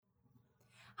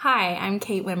Hi, I'm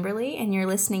Kate Wimberly, and you're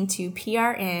listening to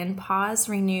PRN Pause,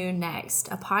 Renew, Next,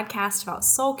 a podcast about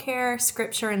soul care,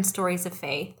 scripture, and stories of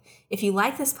faith. If you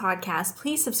like this podcast,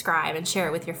 please subscribe and share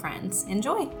it with your friends.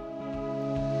 Enjoy!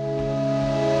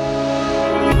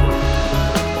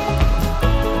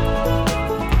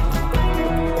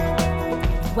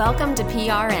 Welcome to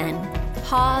PRN,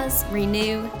 Pause,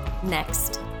 Renew,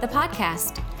 Next, the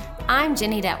podcast. I'm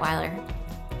Jenny Detweiler.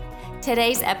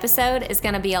 Today's episode is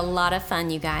going to be a lot of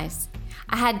fun, you guys.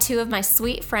 I had two of my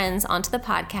sweet friends onto the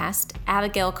podcast,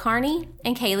 Abigail Carney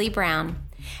and Kaylee Brown,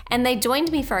 and they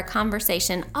joined me for a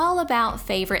conversation all about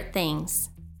favorite things.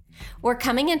 We're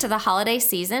coming into the holiday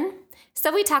season,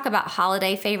 so we talk about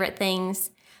holiday favorite things,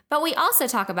 but we also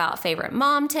talk about favorite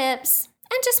mom tips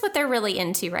and just what they're really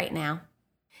into right now.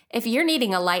 If you're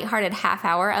needing a lighthearted half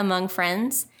hour among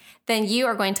friends, then you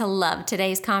are going to love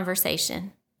today's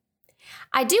conversation.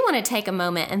 I do want to take a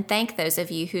moment and thank those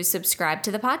of you who subscribe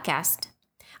to the podcast.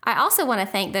 I also want to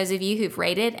thank those of you who've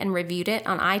rated and reviewed it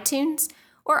on iTunes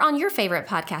or on your favorite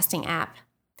podcasting app.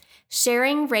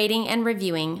 Sharing, rating, and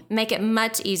reviewing make it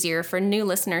much easier for new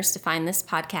listeners to find this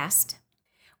podcast.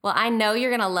 Well, I know you're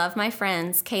going to love my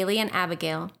friends, Kaylee and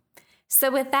Abigail.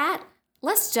 So with that,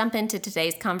 let's jump into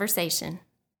today's conversation.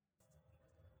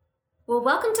 Well,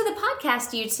 welcome to the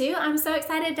podcast, you two. I'm so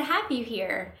excited to have you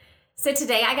here. So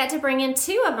today I got to bring in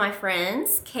two of my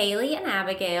friends, Kaylee and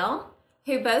Abigail,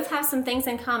 who both have some things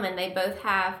in common. They both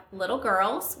have little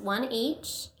girls, one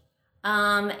each.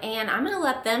 And I'm going to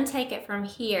let them take it from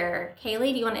here.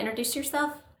 Kaylee, do you want to introduce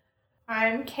yourself?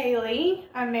 I'm Kaylee.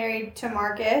 I'm married to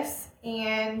Marcus,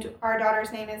 and our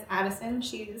daughter's name is Addison.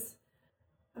 She's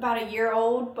about a year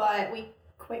old, but we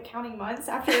quit counting months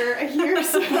after a year,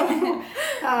 so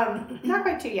not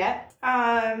quite two yet.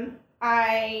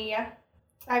 I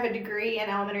have a degree in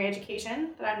elementary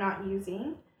education that I'm not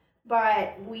using,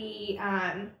 but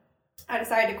I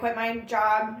decided to quit my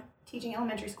job teaching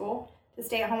elementary school to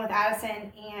stay at home with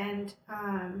Addison, and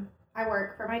I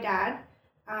work for my dad.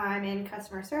 I'm in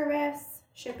customer service,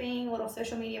 shipping, a little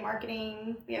social media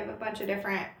marketing. We have I wear a bunch of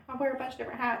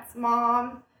different hats.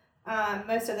 Mom,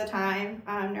 most of the time,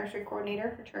 nursery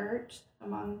coordinator for church,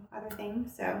 among other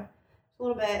things. So a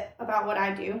little bit about what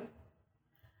I do.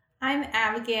 I'm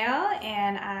Abigail,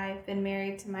 and I've been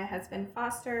married to my husband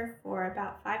Foster for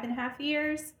about 5.5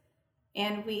 years,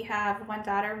 and we have one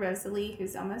daughter, Rosalie,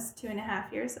 who's almost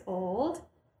 2.5 years old,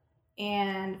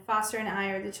 and Foster and I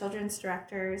are the children's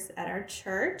directors at our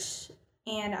church,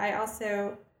 and I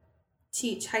also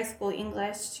teach high school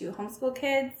English to homeschool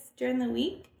kids during the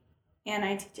week, and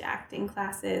I teach acting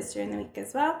classes during the week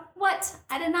as well. What?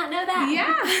 I did not know that.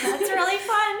 Yeah. That's really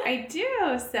fun. I do.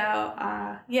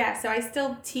 So, so I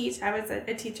still teach. I was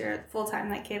a teacher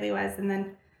full-time like Kaylee was, and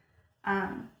then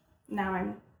now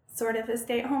I'm sort of a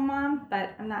stay-at-home mom,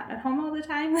 but I'm not at home all the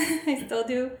time. I still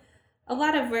do a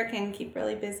lot of work and keep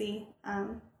really busy.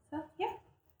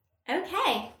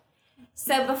 Okay.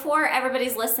 So before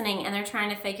everybody's listening and they're trying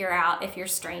to figure out if you're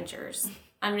strangers,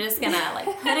 I'm just going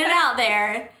to put it out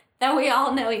there that we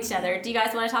all know each other. Do you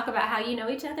guys want to talk about how you know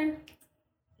each other?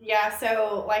 Yeah,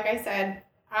 so like I said,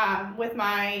 I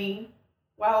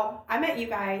met you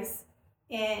guys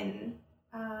in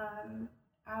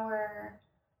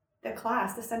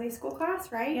the Sunday school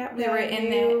class, right? Yeah, we were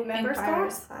in the members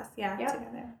class. Yeah, yep.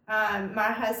 Together.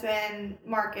 My husband,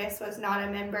 Marcus, was not a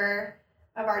member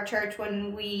of our church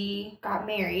when we got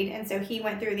married, and so he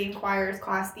went through the Inquirers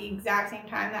class the exact same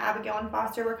time that Abigail and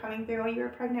Foster were coming through while you were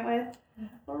pregnant with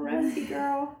a Rosie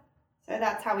girl. So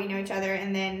that's how we know each other,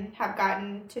 and then have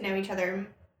gotten to know each other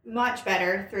much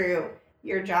better through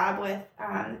your job with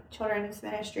children's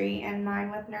ministry and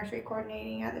mine with nursery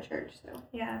coordinating at the church. So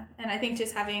yeah, and I think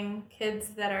just having kids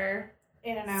that are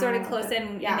in and out sort of close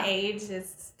in yeah. age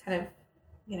is kind of,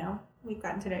 we've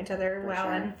gotten to know each other well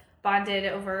sure. and bonded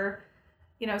over,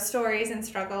 stories and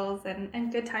struggles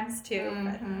and good times too.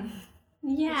 Mm-hmm.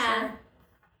 Yeah. Sure.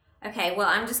 Okay, well,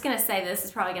 I'm just going to say this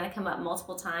is probably going to come up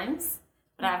multiple times,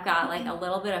 but I've got a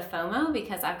little bit of FOMO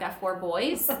because I've got 4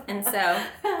 boys, and so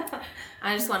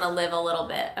I just want to live a little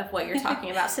bit of what you're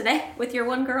talking about today with your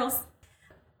 1 girls.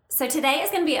 So today is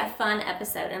going to be a fun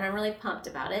episode, and I'm really pumped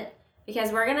about it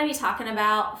because we're going to be talking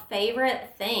about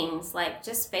favorite things,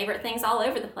 just favorite things all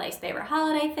over the place, favorite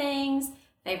holiday things,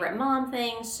 favorite mom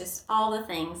things, just all the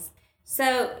things.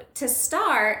 So to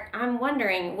start, I'm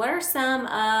wondering, what are some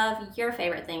of your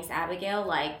favorite things,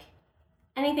 Abigail?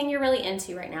 Anything you're really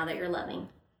into right now that you're loving?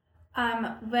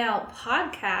 Well,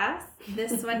 podcasts,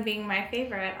 this one being my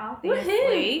favorite,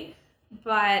 obviously.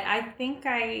 But I think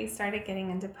I started getting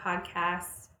into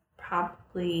podcasts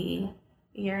probably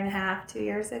a year and a half, 2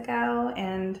 years ago,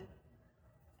 and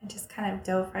I just kind of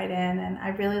dove right in. And I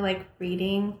really like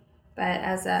reading, but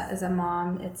as a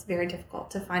mom, it's very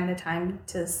difficult to find the time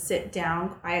to sit down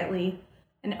quietly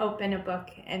and open a book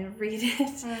and read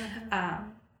it.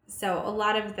 So a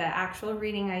lot of the actual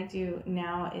reading I do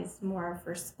now is more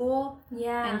for school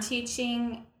and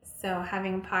teaching. So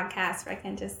having podcasts where I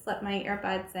can just slip my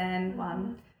earbuds in while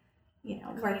I'm,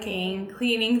 working,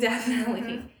 cleaning,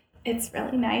 definitely. It's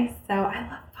really nice. So I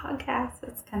love podcasts.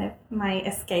 It's kind of my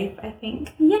escape, I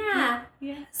think. Yeah.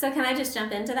 So can I just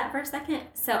jump into that for a second?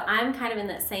 So I'm kind of in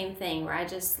that same thing where I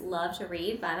just love to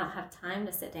read, but I don't have time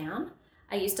to sit down.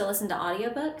 I used to listen to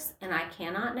audiobooks, and I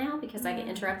cannot now because I get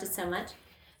interrupted so much.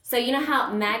 So you know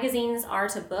how magazines are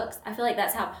to books? I feel like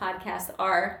that's how podcasts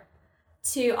are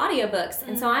to audiobooks.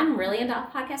 And so I'm really into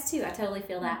podcasts too. I totally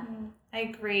feel that. I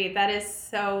agree.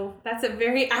 That's a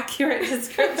very accurate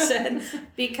description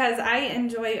because I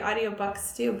enjoy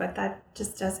audiobooks too, but that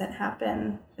just doesn't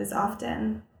happen as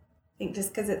often. I think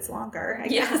just because it's longer, I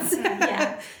guess.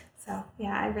 Yeah. So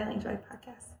yeah, I really enjoy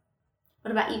podcasts.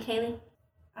 What about you, Kaylee?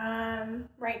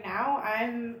 Right now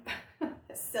I'm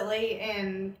silly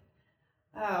and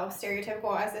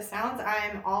stereotypical as this sounds.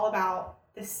 I'm all about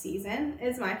this season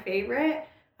is my favorite.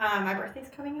 My birthday's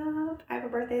coming up. I have a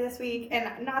birthday this week,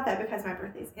 and not that because my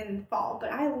birthday's in fall,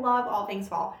 but I love all things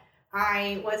fall.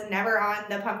 I was never on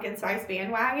the pumpkin spice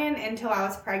bandwagon until I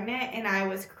was pregnant, and I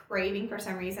was craving for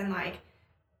some reason,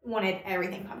 wanted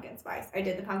everything pumpkin spice. I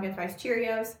did the pumpkin spice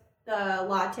Cheerios, the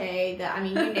latte,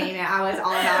 you name it. I was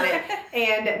all about it.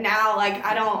 And now,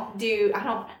 I don't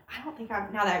think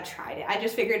now that I've tried it, I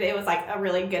just figured it was a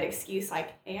really good excuse.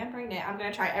 Hey, I'm pregnant. I'm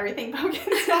going to try everything pumpkin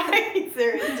spice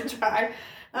there is to try.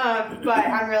 But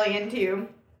I'm really into,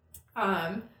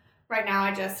 right now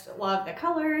I just love the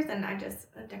colors, and I just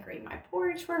decorate my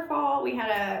porch for fall. We had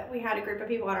a group of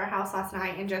people at our house last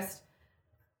night, and just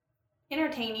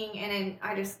entertaining. And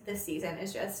then this season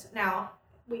is just, now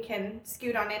we can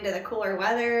scoot on into the cooler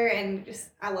weather, and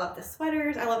I love the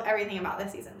sweaters. I love everything about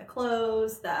this season. The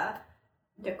clothes, the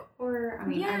decor.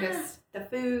 The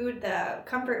food, the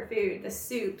comfort food, the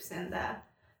soups, and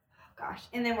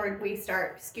and then we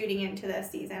start scooting into the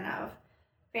season of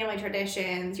family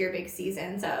traditions, your big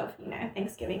seasons of,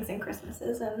 Thanksgivings and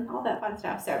Christmases and all that fun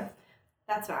stuff. So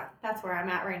that's where I'm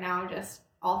at right now. Just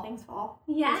all things fall.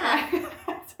 Yeah.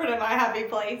 That's sort of my happy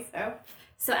place.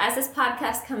 So as this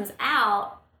podcast comes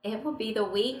out, it will be the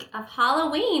week of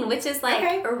Halloween, which is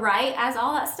right as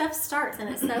all that stuff starts, and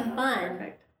it's so fun.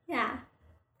 Perfect. Yeah.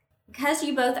 Because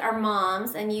you both are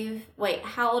moms, and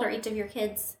how old are each of your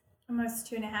kids?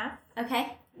 Almost 2.5.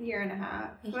 Okay. Year and a half.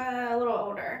 Well, a little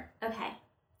older. Okay.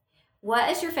 What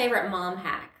is your favorite mom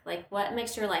hack? What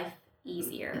makes your life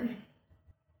easier?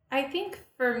 I think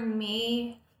for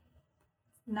me,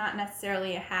 not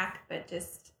necessarily a hack, but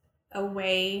just a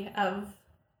way of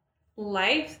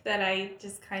life that I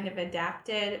just kind of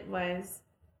adapted was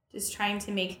just trying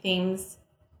to make things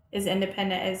as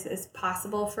independent as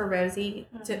possible for Rosie,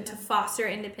 to foster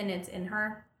independence in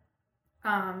her.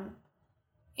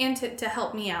 And to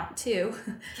help me out, too.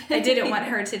 I didn't want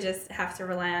her to just have to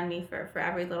rely on me for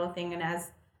every little thing. And as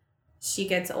she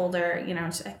gets older,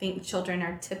 I think children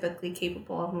are typically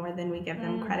capable of more than we give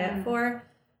them credit for.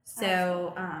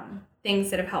 So things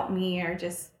that have helped me are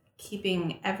just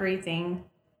keeping everything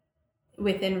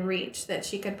within reach that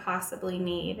she could possibly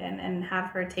need, and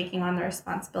have her taking on the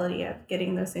responsibility of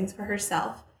getting those things for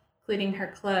herself, including her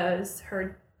clothes,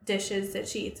 her dishes that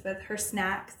she eats with, her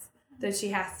snacks that she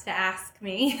has to ask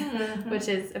me, which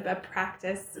is a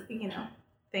practice,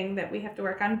 thing that we have to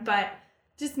work on, but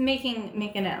just making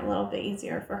it a little bit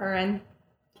easier for her. And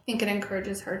I think it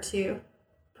encourages her to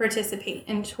participate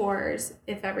in chores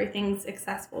if everything's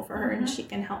accessible for her, and she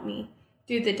can help me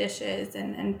do the dishes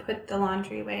and put the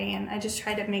laundry away, and I just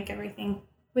try to make everything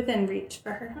within reach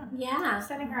for her. Yeah.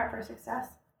 Setting her up for success.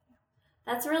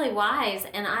 That's really wise,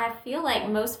 and I feel like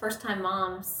most first-time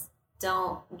moms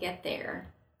don't get there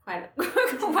quite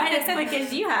as quick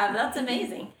as you have. That's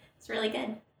amazing. It's really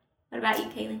good. What about you,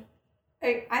 Kaylee?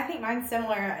 I think mine's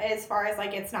similar as far as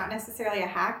it's not necessarily a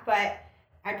hack, but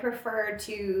I prefer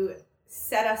to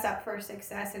set us up for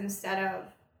success instead of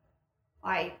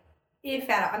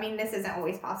this isn't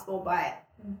always possible, but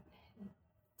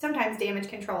sometimes damage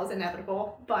control is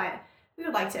inevitable, but we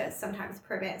would like to sometimes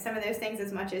prevent some of those things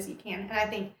as much as you can. And I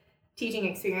think teaching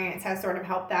experience has sort of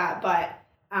helped that, but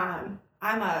I'm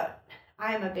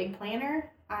a big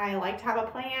planner. I like to have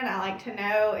a plan. I like to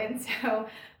know. And so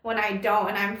when I don't,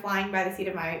 and I'm flying by the seat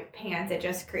of my pants, it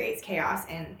just creates chaos,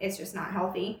 and it's just not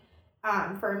healthy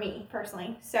for me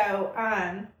personally. So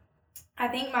I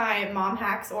think my mom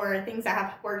hacks or things that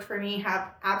have worked for me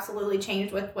have absolutely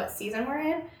changed with what season we're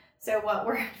in. So what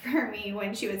worked for me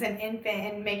when she was an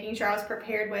infant and making sure I was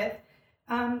prepared with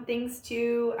things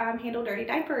to handle dirty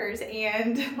diapers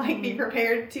and like be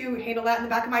prepared to handle that in the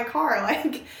back of my car,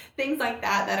 like things like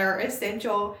that are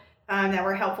essential, that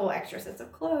were helpful, extra sets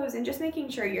of clothes, and just making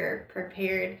sure you're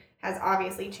prepared has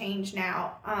obviously changed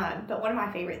now. But one of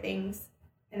my favorite things,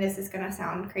 and this is going to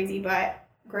sound crazy, but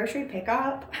grocery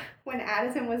pickup when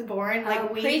Addison was born,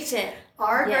 like preach it.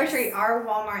 Our grocery, our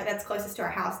Walmart that's closest to our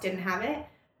house didn't have it,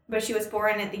 but she was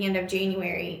born at the end of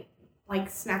January, like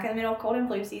smack in the middle of cold and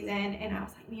flu season, and I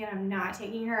was like, man, I'm not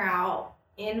taking her out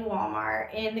in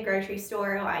Walmart, in the grocery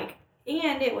store, like,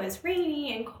 and it was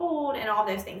rainy and cold and all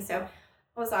those things. So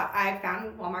I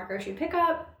found Walmart grocery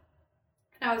pickup,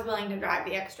 and I was willing to drive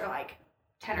the extra like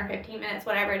 10 or 15 minutes,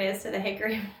 whatever it is, to the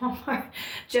Hickory Walmart,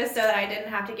 just so that I didn't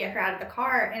have to get her out of the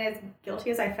car. And as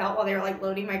guilty as I felt while they were like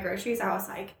loading my groceries, I was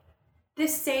like,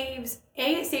 this saves,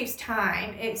 it saves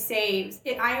time.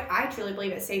 I truly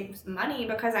believe it saves money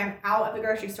because I'm out of the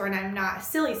grocery store and I'm not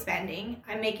silly spending.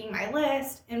 I'm making my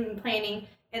list and planning,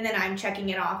 and then I'm checking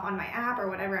it off on my app or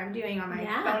whatever I'm doing on my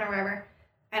phone or whatever.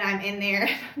 And I'm in there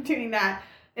and I'm doing that.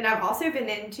 And I've also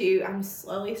I'm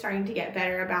slowly starting to get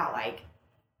better about like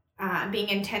being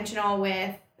intentional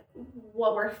with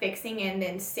what we're fixing and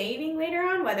then saving later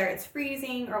on, whether it's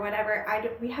freezing or whatever.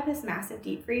 We have this massive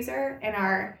deep freezer in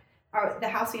the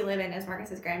house we live in is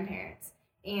Marcus's grandparents,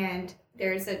 and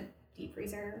there's a deep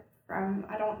freezer from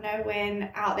I don't know when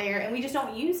out there, and we just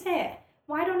don't use it.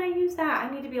 Why don't I use that?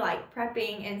 I need to be like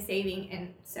prepping and saving,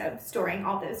 and so storing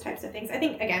all those types of things. I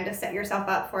think, again, to set yourself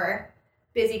up for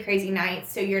busy, crazy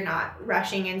nights so you're not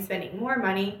rushing and spending more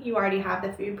money. You already have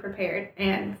the food prepared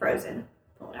and frozen.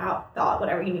 Pull it out, thaw it,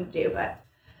 whatever you need to do. But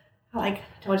I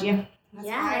told you.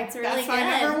 It's really good. That's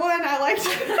my number one. I like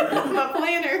to, I'm a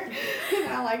planner.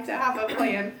 I like to have a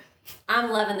plan.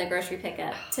 I'm loving the grocery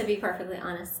pickup, to be perfectly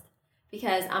honest,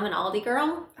 because I'm an Aldi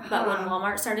girl, but when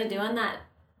Walmart started doing that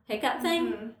pickup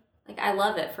thing, like, I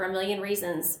love it for a million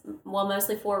reasons. Well,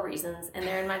 mostly 4 reasons, and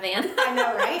they're in my van. I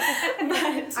know, right?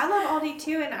 But I love Aldi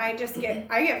too, and I just get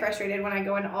frustrated when I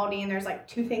go into Aldi and there's like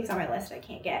 2 things on my list I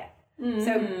can't get.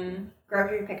 So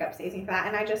grocery pickup saves me for that,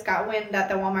 and I just got wind that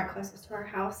the Walmart closest to our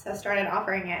house has started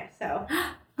offering it. So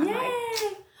yay!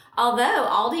 Although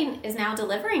Aldi is now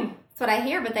delivering, that's what I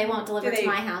hear, but they won't deliver to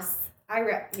my house. I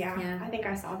think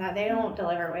I saw that. They don't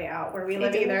deliver way out where we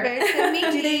live either.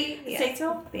 Do they?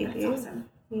 Statesville? They That's do. awesome.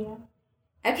 Yeah.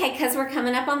 Okay, because we're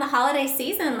coming up on the holiday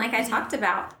season, like I talked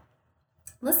about.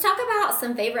 Let's talk about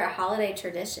some favorite holiday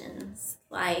traditions.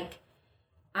 Like,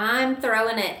 I'm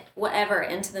throwing it whatever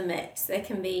into the mix. It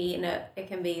can be, it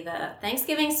can be the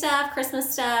Thanksgiving stuff,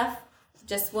 Christmas stuff,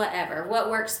 just whatever. What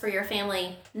works for your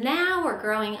family now or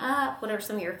growing up? What are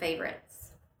some of your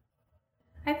favorites?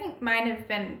 I think mine have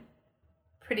been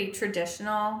pretty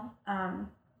traditional.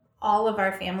 All of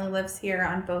our family lives here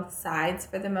on both sides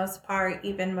for the most part,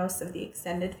 even most of the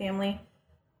extended family.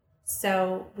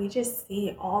 So we just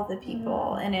see all the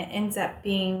people, and it ends up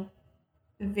being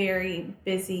very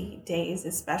busy days,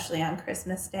 especially on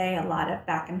Christmas Day. A lot of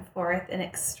back and forth, an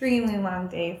extremely long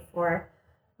day for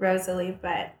Rosalie,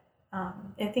 but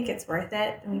I think it's worth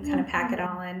it, and we kind of pack it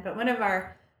all in. But one of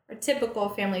our typical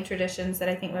family traditions that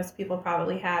I think most people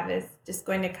probably have is just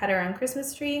going to cut our own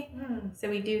Christmas tree. So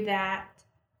we do that,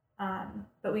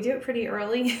 but we do it pretty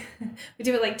early. We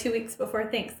do it like 2 weeks before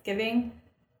Thanksgiving.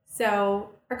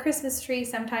 So our Christmas tree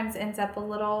sometimes ends up a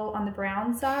little on the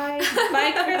brown side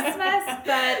by Christmas,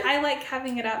 but I like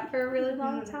having it up for a really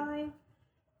long time.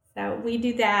 So we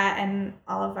do that, and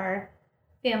all of our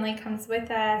family comes with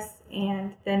us,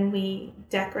 and then we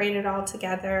decorate it all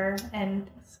together. And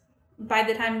by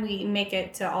the time we make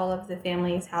it to all of the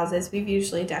family's houses, we've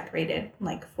usually decorated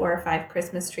like 4 or 5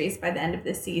 Christmas trees by the end of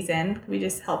the season. We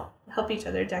just help each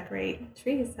other decorate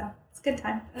trees, so it's a good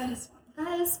time. That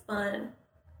is fun.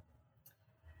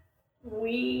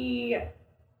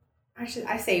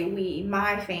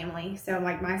 My family, so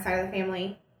like my side of the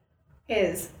family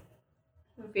is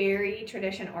very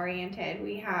tradition oriented.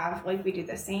 We do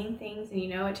the same things, and you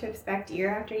know what to expect year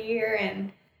after year.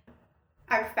 And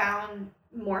I've found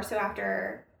more so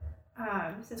after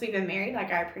since we've been married,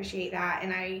 like, I appreciate that,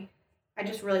 and I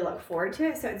just really look forward to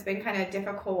it. So it's been kind of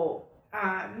difficult,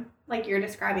 like you're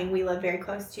describing. We live very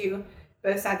close to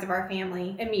both sides of our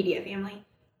family, immediate family,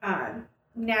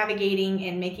 navigating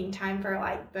and making time for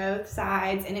like both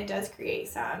sides, and it does create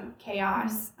some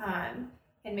chaos,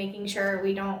 and making sure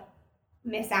we don't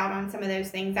miss out on some of those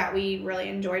things that we really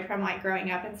enjoyed from like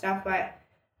growing up and stuff. But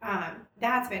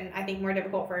that's been, I think, more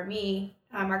difficult for me.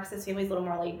 Marcus's family's a little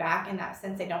more laid back in that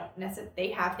sense. They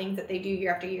have things that they do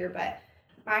year after year, but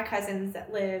my cousins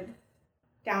that live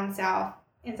down south,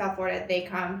 in South Florida, they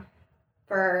come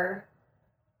for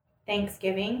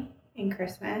Thanksgiving and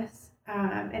Christmas.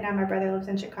 And now my brother lives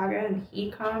in Chicago and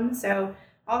he comes. So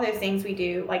all those things we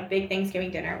do, like big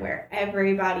Thanksgiving dinner where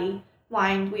everybody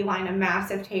we line a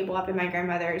massive table up in my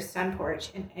grandmother's sun porch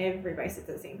and everybody sits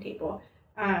at the same table.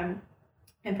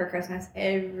 And for Christmas,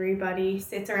 everybody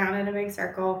sits around in a big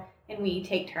circle and we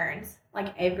take turns.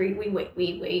 Like we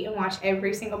wait and watch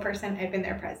every single person open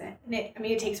their present. And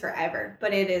it takes forever,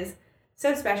 but it is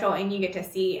so special and you get to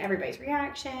see everybody's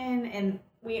reaction. And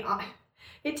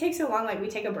it takes so long, like we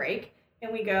take a break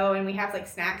and we go and we have like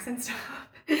snacks and stuff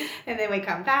and then we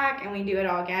come back and we do it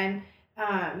all again.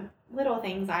 Little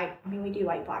things like, we do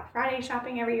like Black Friday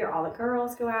shopping every year. All the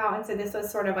girls go out. And so this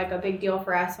was sort of like a big deal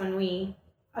for us when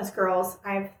us girls,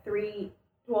 I have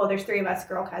there's 3 of us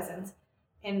girl cousins.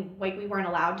 And like we weren't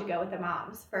allowed to go with the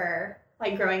moms for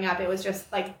like growing up. It was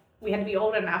just like we had to be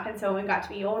old enough. And so when we got to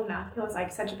be old enough, it was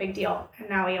like such a big deal. And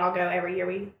now we all go every year.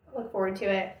 We look forward to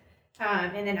it.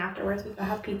 And then afterwards we go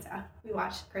have pizza. We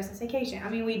watch Christmas Vacation.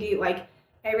 We do like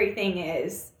everything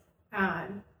is,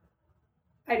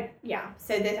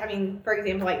 for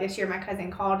example, like this year my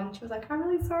cousin called and she was like, I'm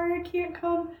really sorry I can't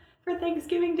come for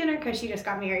Thanksgiving dinner because she just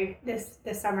got married this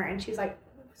summer and she's like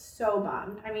so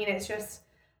bummed. It's just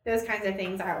those kinds of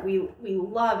things that we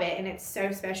love it and it's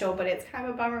so special, but it's kind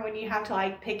of a bummer when you have to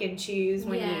like pick and choose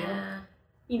when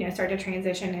you start to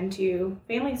transition into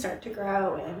families start to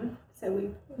grow. And so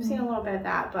we've seen a little bit of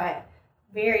that, but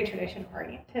very tradition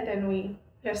oriented. And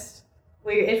it's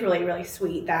really, really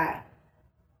sweet that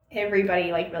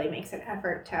everybody like really makes an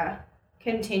effort to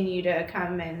continue to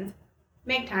come and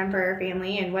make time for our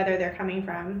family, and whether they're coming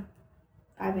from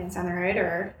 5 minutes down the road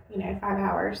or 5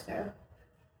 hours. So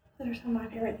those are some of my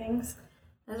favorite things.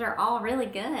 Those are all really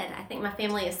good. I think my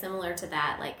family is similar to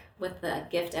that, like with the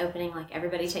gift opening, like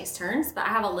everybody takes turns, but I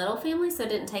have a little family, so it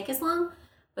didn't take as long.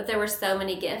 But there were so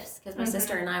many gifts because my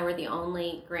sister and I were the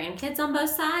only grandkids on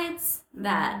both sides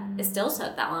that it still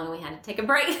took that long and we had to take a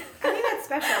break. I think that's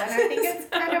special, and I think it's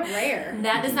kind of rare.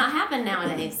 That does not happen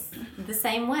nowadays the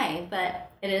same way,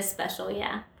 but it is special,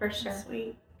 yeah, for sure.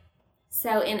 Sweet.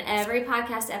 So in every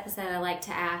podcast episode, I like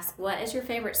to ask, what is your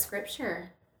favorite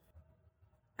scripture?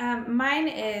 Mine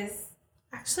is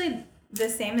actually the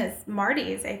same as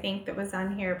Marty's, I think, that was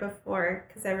on here before,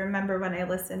 because I remember when I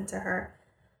listened to her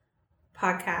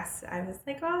podcast, I was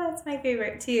like, oh, that's my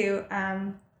favorite too.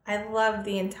 I love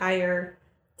the entire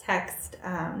text,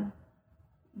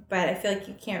 but I feel like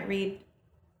you can't read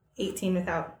 18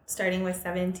 without starting with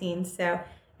 17. So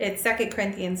it's 2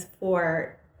 Corinthians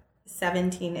 4,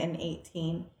 17 and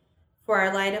 18. For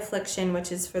our light affliction,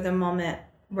 which is for the moment,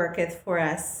 worketh for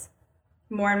us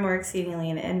more and more exceedingly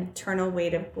an eternal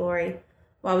weight of glory,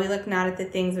 while we look not at the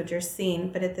things which are seen,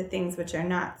 but at the things which are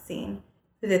not seen.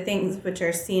 For the things which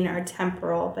are seen are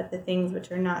temporal, but the things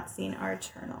which are not seen are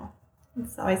eternal.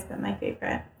 It's always been my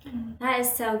favorite. That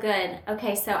is so good.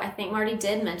 Okay, so I think Marty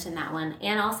did mention that one.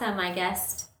 And also my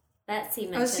guest, Betsy,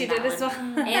 mentioned that one. Oh, she did as well.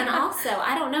 And also,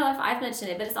 I don't know if I've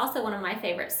mentioned it, but it's also one of my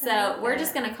favorites. So we're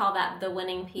just going to call that the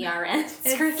winning PRN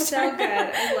scripture. It's so good.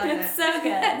 I love it. It's so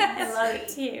good. I love it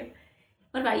too.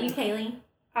 What about you,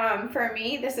 Kaylee? For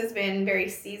me, this has been very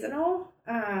seasonal.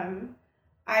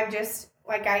 I've just,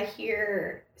 I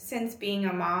hear since being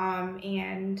a mom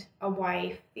and a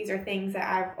wife, these are things that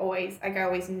I always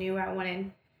knew I wanted.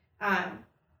 And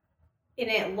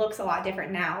it looks a lot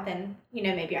different now than,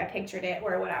 maybe I pictured it,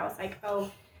 or when I was like, oh,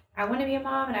 I want to be a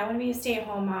mom and I want to be a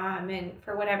stay-at-home mom, and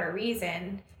for whatever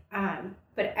reason.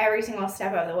 But every single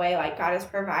step of the way, God has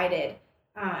provided.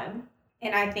 And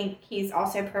I think he's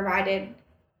also provided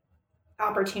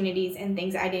opportunities and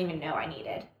things I didn't even know I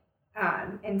needed.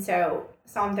 And so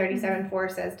Psalm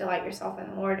 37:4 says, delight yourself in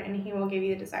the Lord and he will give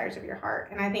you the desires of your heart.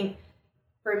 And I think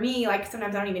for me,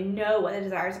 sometimes I don't even know what the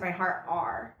desires of my heart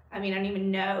are. I don't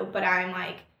even know, but I'm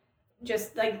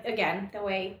again, the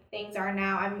way things are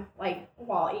now, I'm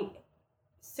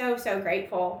so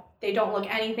grateful. They don't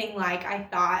look anything like I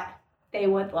thought they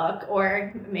would look,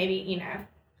 or maybe,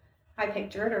 I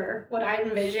pictured or what I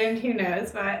envisioned, who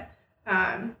knows, but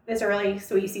it's a really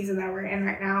sweet season that we're in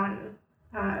right now,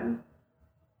 and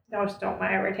I just don't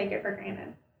want to ever take it for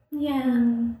granted.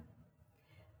 Yeah.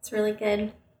 It's really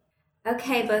good.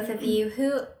 Okay, both of you,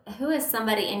 who is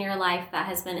somebody in your life that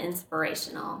has been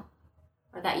inspirational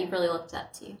or that you've really looked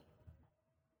up to? Do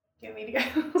you want me to go?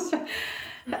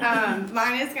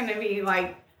 Mine is going to be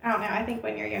I don't know, I think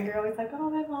when you're younger, you're always oh,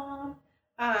 my mom.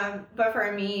 But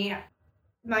for me,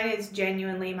 mine is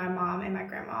genuinely my mom and my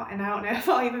grandma. And I don't know if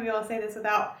I'll even be able to say this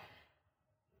without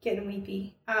getting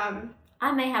weepy.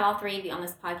 I may have all three of you on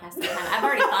this podcast sometime. I've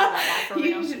already thought about that for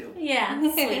real. Yeah,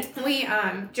 sweet. We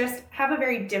just have a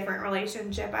very different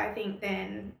relationship, I think,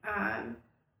 than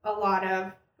a lot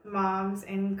of moms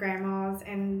and grandmas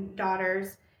and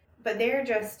daughters. But they're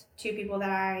just two people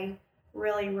that I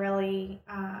really, really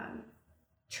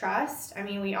trust. I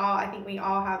mean, I think we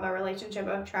all have a relationship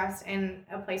of trust and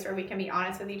a place where we can be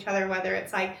honest with each other, whether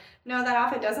it's like, no, that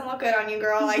outfit doesn't look good on you,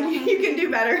 girl. Like, you can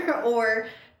do better. Or,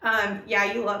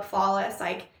 yeah, you look flawless,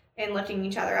 like, and lifting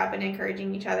each other up and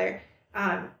encouraging each other.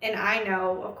 And I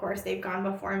know, of course, they've gone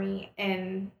before me,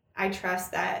 and I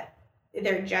trust that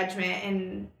their judgment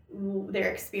and their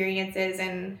experiences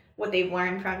and what they've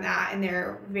learned from that, and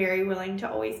they're very willing to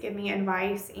always give me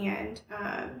advice, and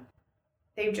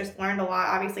they've just learned a lot,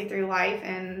 obviously, through life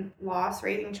and loss,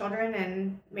 raising children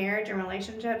and marriage and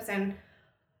relationships, and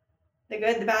the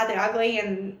good, the bad, the ugly,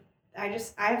 and I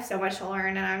have so much to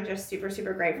learn, and I'm just super,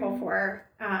 super grateful for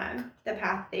the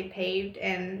path they've paved,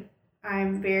 and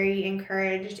I'm very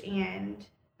encouraged and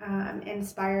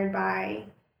inspired by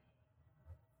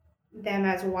them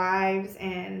as wives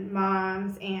and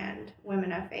moms and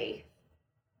women of faith.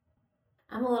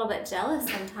 I'm a little bit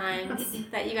jealous sometimes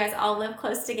that you guys all live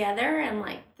close together and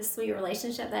like the sweet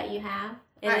relationship that you have.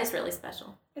 It is really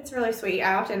special. It's really sweet.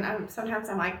 Sometimes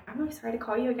I'm like, I'm really sorry to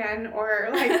call you again, or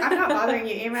like, I'm not bothering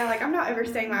you, Emma. Like, I'm not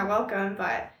overstaying my welcome,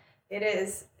 but it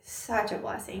is such a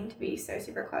blessing to be so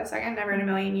super close. Like, I never in a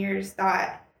million years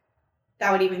thought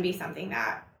that would even be something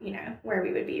that, where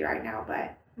we would be right now,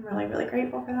 but I'm really, really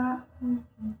grateful for that.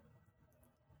 Mm-hmm.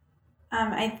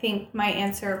 I think my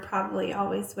answer probably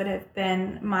always would have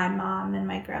been my mom and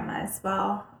my grandma as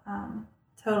well.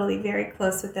 Totally very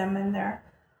close with them, and they're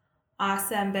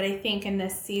awesome. But I think in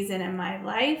this season in my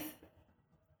life,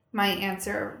 my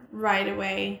answer right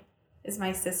away is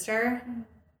my sister,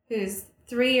 who's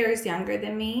 3 years younger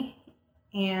than me.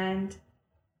 And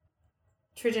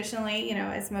traditionally,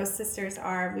 as most sisters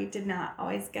are, we did not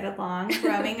always get along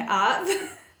growing up.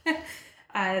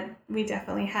 We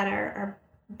definitely had our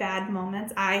bad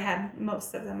moments. I had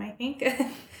most of them, I think.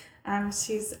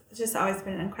 She's just always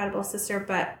been an incredible sister,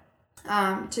 but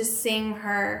just seeing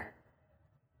her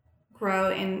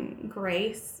grow in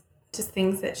grace, just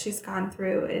things that she's gone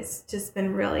through, it's just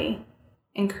been really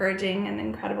encouraging and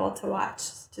incredible to watch.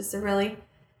 Just a really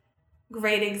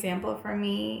great example for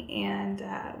me, and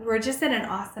we're just at an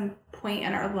awesome point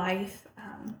in our life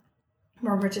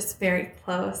where we're just very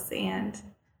close, and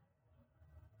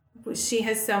she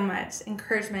has so much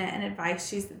encouragement and advice.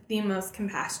 She's the most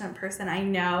compassionate person I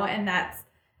know, and that's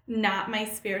not my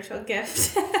spiritual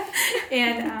gift.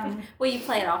 And well, you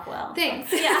play it off well.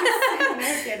 Thanks. Yeah.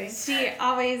 No kidding. She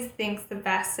always thinks the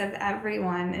best of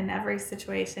everyone in every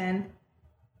situation,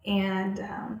 and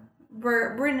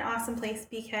we're in an awesome place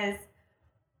because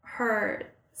her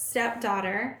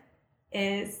stepdaughter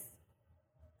is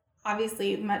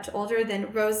obviously much older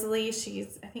than Rosalie.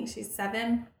 I think she's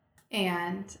 7,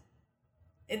 and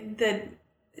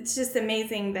it's just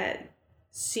amazing that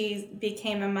she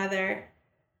became a mother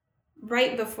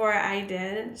right before I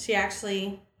did. She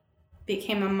actually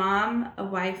became a mom, a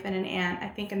wife, and an aunt, I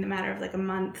think in the matter of like a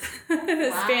month,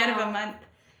 the span of a month.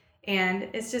 And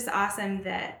it's just awesome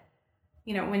that,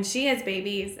 when she has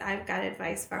babies, I've got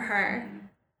advice for her. Mm-hmm.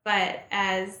 But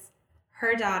as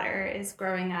her daughter is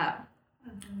growing up,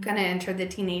 going to enter the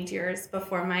teenage years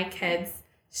before my kids,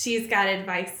 she's got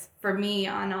advice for me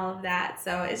on all of that.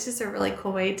 So it's just a really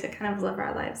cool way to kind of live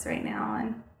our lives right now,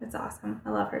 and it's awesome.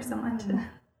 I love her so much.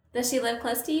 Does she live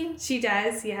close to you? She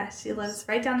does, yeah. She lives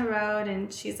right down the road,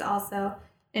 and she's also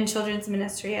in children's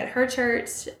ministry at her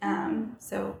church.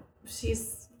 So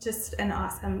she's just an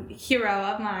awesome hero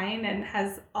of mine and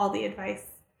has all the advice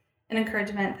and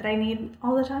encouragement that I need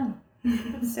all the time.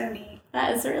 That's so neat.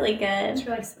 That is really good. It's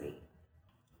really sweet.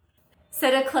 So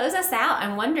to close us out,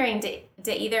 I'm wondering,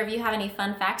 do either of you have any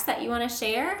fun facts that you want to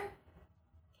share?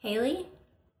 Kaylee?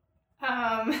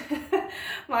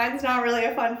 Mine's not really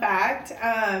a fun fact.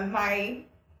 I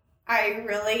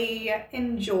really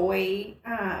enjoy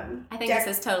I think this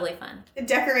is totally fun.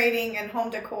 Decorating and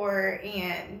home decor,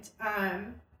 and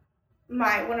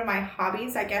one of my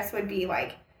hobbies, I guess, would be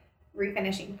like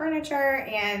refinishing furniture,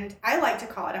 and I like to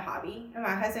call it a hobby, and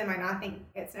my husband might not think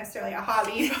it's necessarily a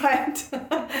hobby, but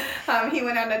he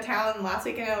went out of town last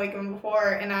weekend and the weekend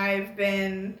before, and I've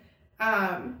been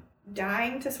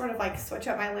dying to sort of like switch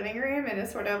up my living room and to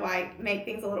sort of like make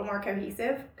things a little more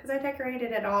cohesive, because I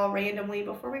decorated it all randomly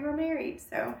before we were married.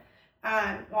 So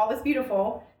while it was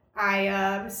beautiful,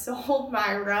 I sold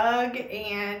my rug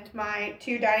and my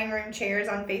 2 dining room chairs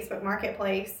on Facebook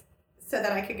Marketplace so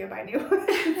that I could go buy new ones.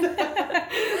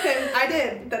 And I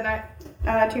did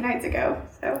 2 nights ago.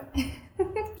 So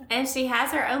And she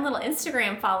has her own little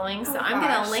Instagram following, so I'm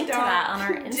going to link to that on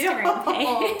our Instagram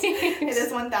page. It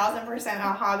is 1,000%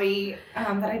 a hobby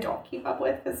that I don't keep up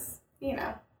with because,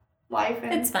 life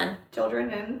and it's fun.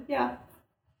 Children and, yeah.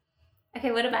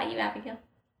 Okay, what about you, Abigail?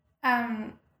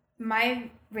 My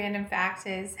random fact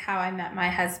is how I met my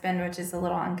husband, which is a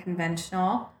little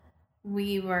unconventional.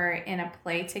 We were in a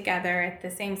play together at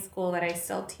the same school that I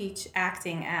still teach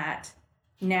acting at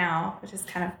now, which is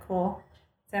kind of cool.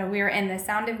 So we were in The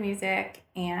Sound of Music,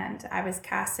 and I was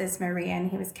cast as Maria, and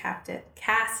he was cast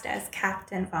as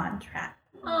Captain Von Trapp.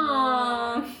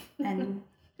 Aww. And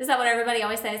is that what everybody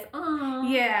always says?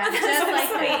 Aww. yeah, just like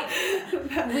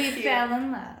that. We fell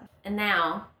in love. And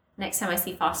now, next time I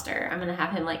see Foster, I'm going to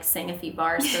have him sing a few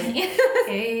bars for me.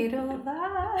 There you go,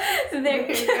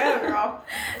 girl.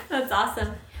 That's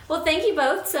awesome. Well, thank you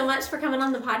both so much for coming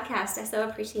on the podcast. I so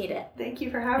appreciate it. Thank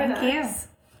you for having us. Thank you.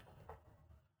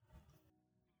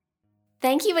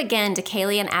 Thank you again to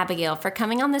Kaylee and Abigail for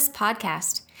coming on this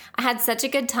podcast. I had such a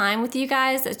good time with you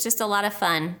guys. It's just a lot of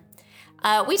fun.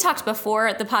 We talked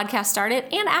before the podcast started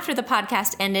and after the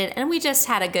podcast ended, and we just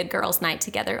had a good girls' night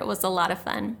together. It was a lot of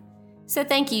fun. So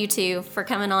thank you two for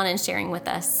coming on and sharing with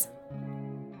us.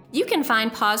 You can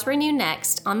find Pause Renew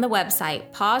Next on the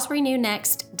website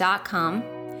pauserenewnext.com,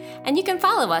 and you can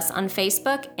follow us on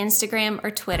Facebook, Instagram,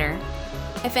 or Twitter.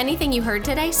 If anything you heard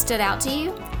today stood out to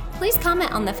you, please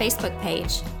comment on the Facebook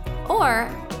page or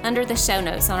under the show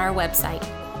notes on our website.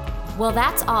 Well,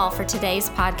 that's all for today's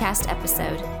podcast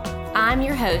episode. I'm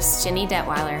your host, Jenny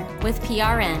Detweiler, with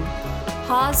PRN,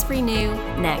 Pause Renew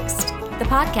Next, the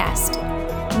podcast.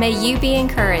 May you be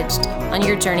encouraged on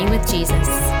your journey with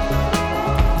Jesus.